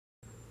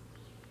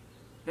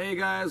Hey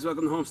guys,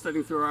 welcome to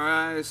Homesteading Through Our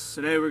Eyes.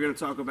 Today we're going to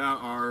talk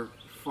about our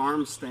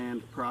farm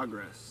stand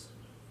progress.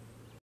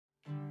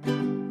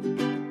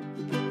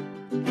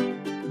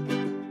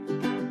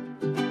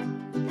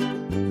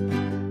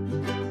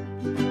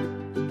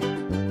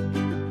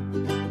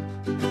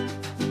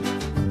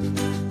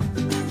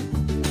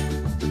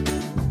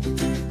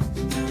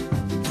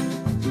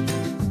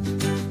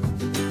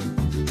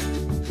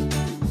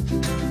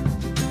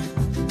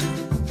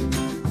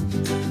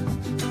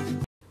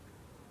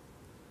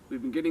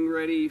 We've been getting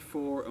ready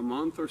for a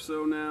month or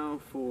so now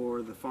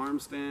for the farm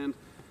stand,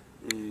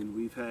 and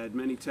we've had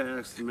many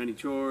tasks and many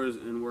chores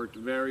and worked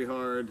very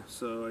hard,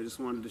 so I just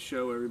wanted to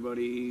show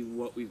everybody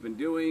what we've been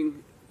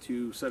doing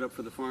to set up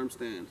for the farm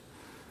stand.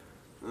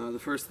 The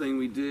first thing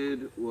we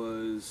did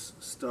was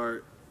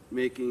start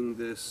making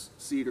this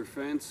cedar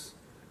fence.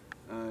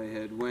 I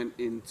had went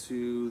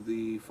into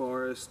the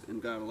forest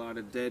and got a lot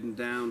of dead and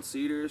down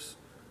cedars.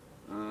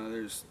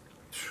 There's,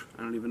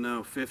 I don't even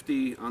know,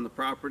 50 on the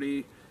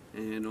property,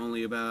 and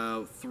only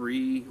about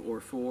 3 or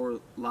 4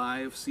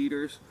 live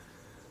cedars.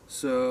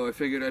 So I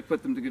figured I'd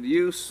put them to good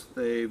use.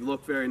 They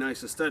look very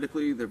nice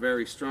aesthetically, they're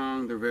very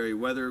strong, they're very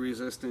weather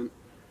resistant.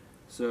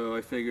 So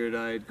I figured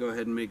I'd go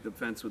ahead and make the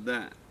fence with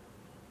that.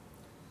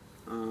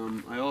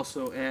 I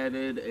also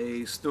added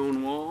a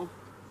stone wall.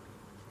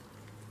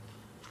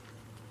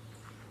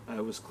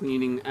 I was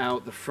cleaning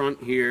out the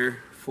front here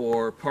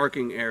for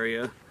parking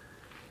area,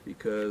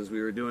 because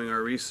we were doing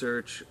our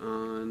research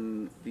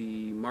on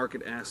the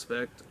market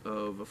aspect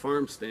of a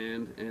farm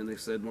stand, and they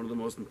said one of the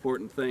most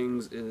important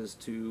things is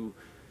to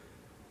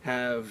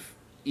have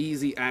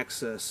easy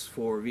access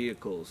for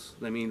vehicles.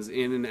 That means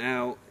in and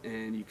out,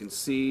 and you can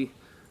see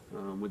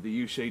with the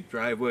U-shaped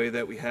driveway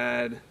that we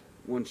had,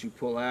 once you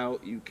pull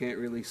out you can't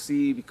really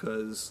see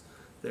because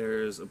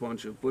there's a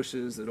bunch of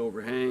bushes that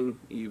overhang.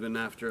 Even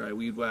after I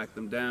weed whack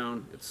them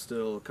down, it's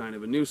still kind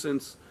of a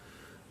nuisance.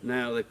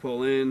 Now they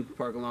pull in,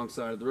 park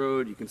alongside of the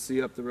road, you can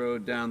see up the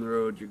road, down the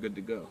road, you're good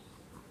to go.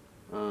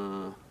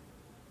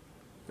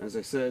 As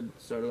I said,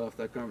 started off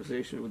that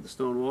conversation with the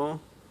stone wall.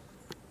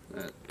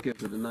 That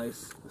gives it a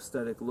nice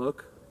aesthetic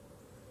look.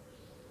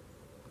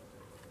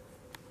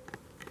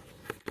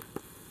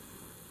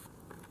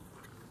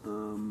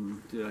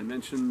 Did I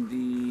mention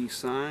the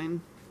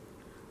sign?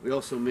 We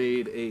also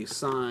made a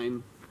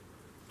sign,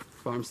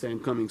 farm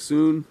stand coming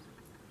soon.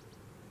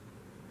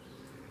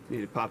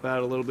 Made it pop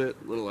out a little bit,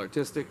 a little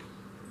artistic.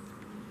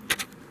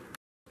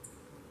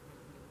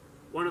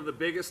 One of the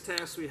biggest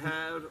tasks we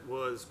had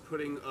was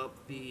putting up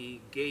the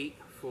gate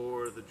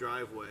for the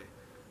driveway.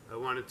 I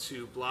wanted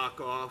to block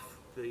off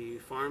the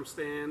farm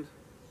stand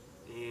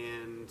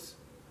and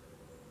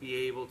be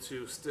able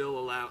to still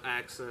allow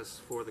access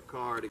for the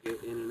car to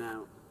get in and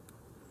out.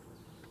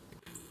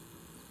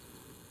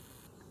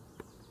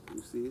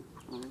 You see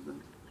all of that?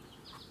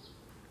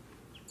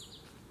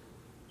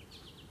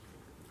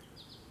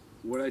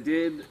 What I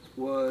did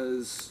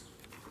was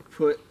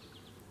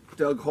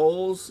dug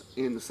holes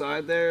in the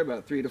side there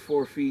about 3 to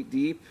 4 feet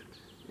deep,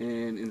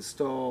 and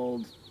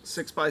installed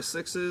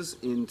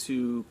 6x6s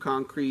into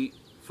concrete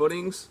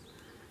footings,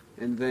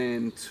 and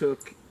then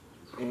took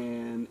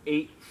an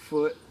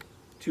 8-foot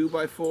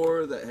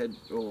 2x4 that had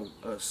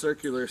a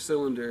circular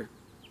cylinder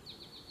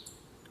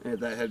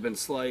that had been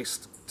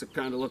sliced to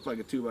kind of look like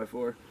a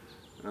 2x4,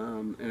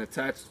 and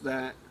attached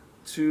that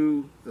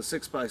to the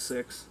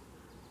 6x6,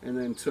 and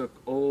then took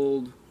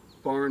old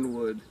barn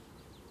wood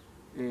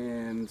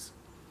and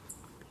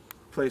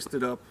placed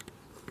it up,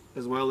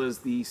 as well as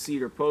the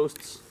cedar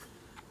posts.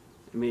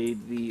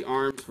 Made the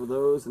arms for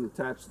those and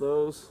attached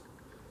those,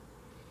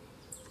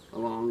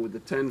 along with the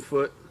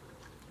 10-foot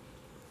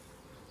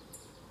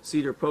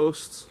cedar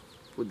posts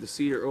with the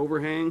cedar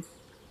overhang.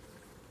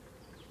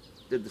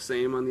 Did the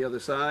same on the other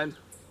side.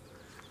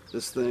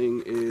 This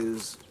thing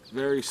is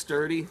very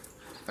sturdy.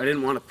 I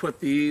didn't want to put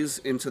these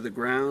into the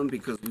ground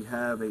because we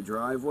have a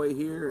driveway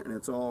here and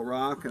it's all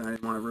rock, and I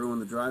didn't want to ruin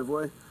the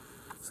driveway.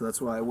 So that's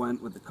why I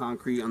went with the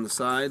concrete on the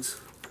sides.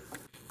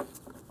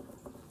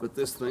 But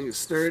this thing is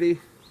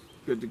sturdy,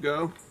 good to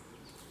go,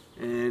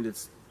 and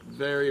it's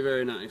very,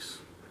 very nice.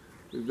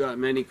 We've got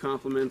many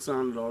compliments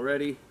on it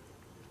already,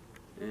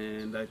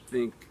 and I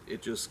think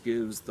it just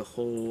gives the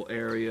whole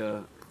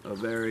area a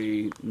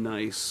very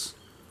nice,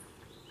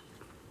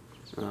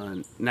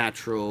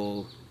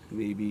 natural,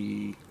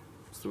 maybe,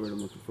 what's the word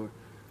I'm looking for?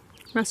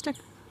 Rustic?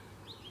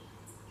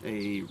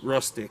 A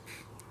rustic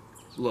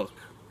look,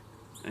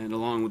 and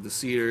along with the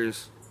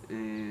cedars.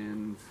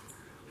 And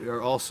we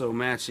are also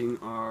matching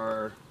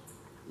our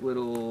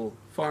little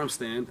farm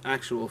stand,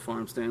 actual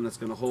farm stand that's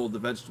going to hold the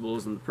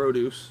vegetables and the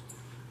produce,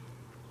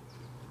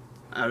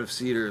 out of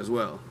cedar as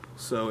well.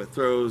 So it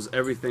throws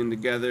everything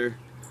together.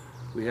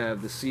 We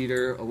have the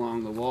cedar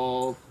along the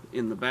wall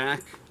in the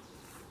back.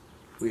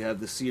 We have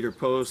the cedar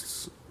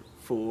posts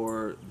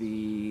for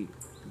the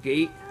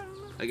gate,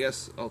 I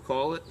guess I'll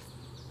call it.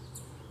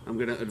 I'm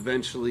going to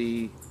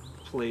eventually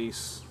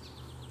place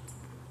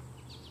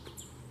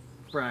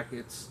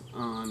brackets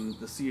on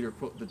the cedar,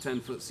 the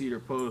 10-foot cedar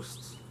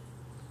posts,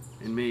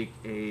 and make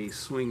a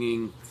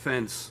swinging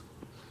fence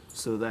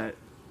so that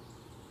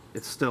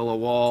it's still a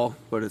wall,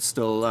 but it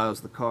still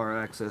allows the car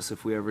access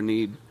if we ever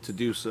need to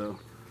do so.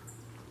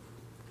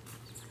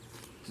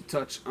 To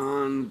touch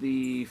on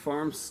the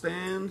farm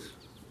stand,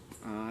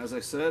 as I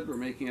said, we're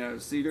making it out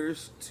of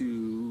cedars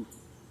to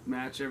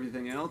match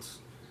everything else,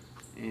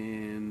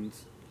 and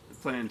I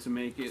plan to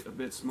make it a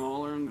bit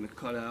smaller. I'm going to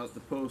cut out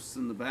the posts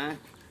in the back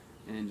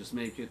and just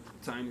make it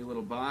a tiny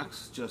little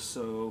box, just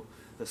so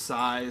the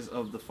size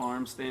of the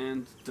farm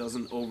stand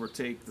doesn't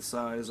overtake the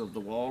size of the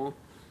wall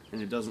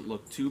and it doesn't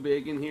look too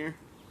big in here.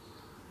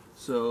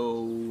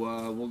 So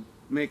we'll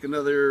make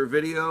another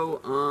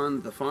video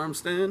on the farm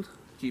stand.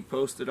 Keep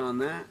posted on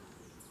that.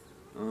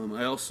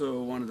 I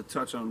also wanted to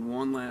touch on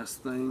one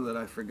last thing that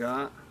I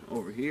forgot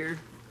over here.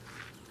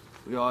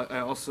 I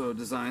also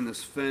designed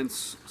this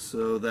fence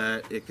so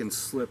that it can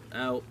slip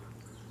out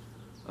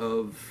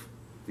of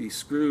the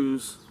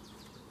screws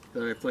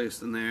that I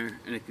placed in there,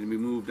 and it can be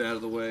moved out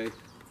of the way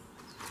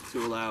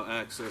to allow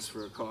access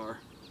for a car.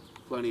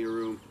 Plenty of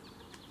room.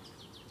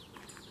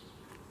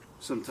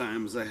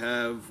 Sometimes I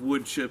have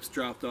wood chips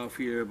dropped off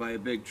here by a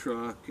big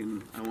truck,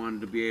 and I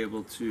wanted to be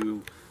able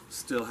to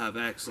still have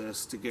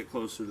access to get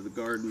closer to the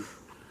garden.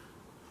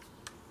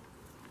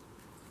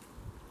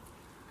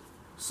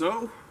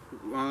 So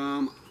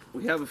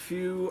we have a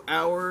few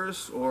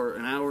hours or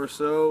an hour or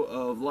so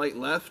of light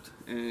left,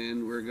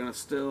 and we're gonna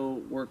still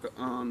work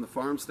on the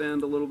farm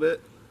stand a little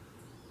bit.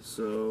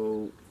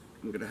 So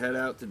I'm gonna head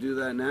out to do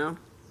that now.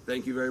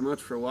 Thank you very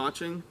much for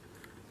watching,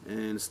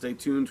 and stay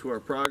tuned to our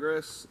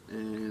progress,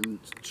 and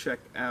check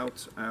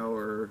out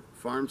our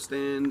farm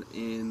stand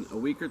in a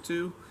week or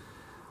two.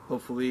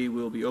 Hopefully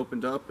we'll be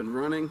opened up and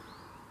running.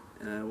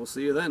 We'll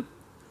see you then.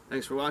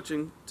 Thanks for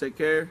watching. Take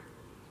care.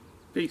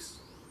 Peace.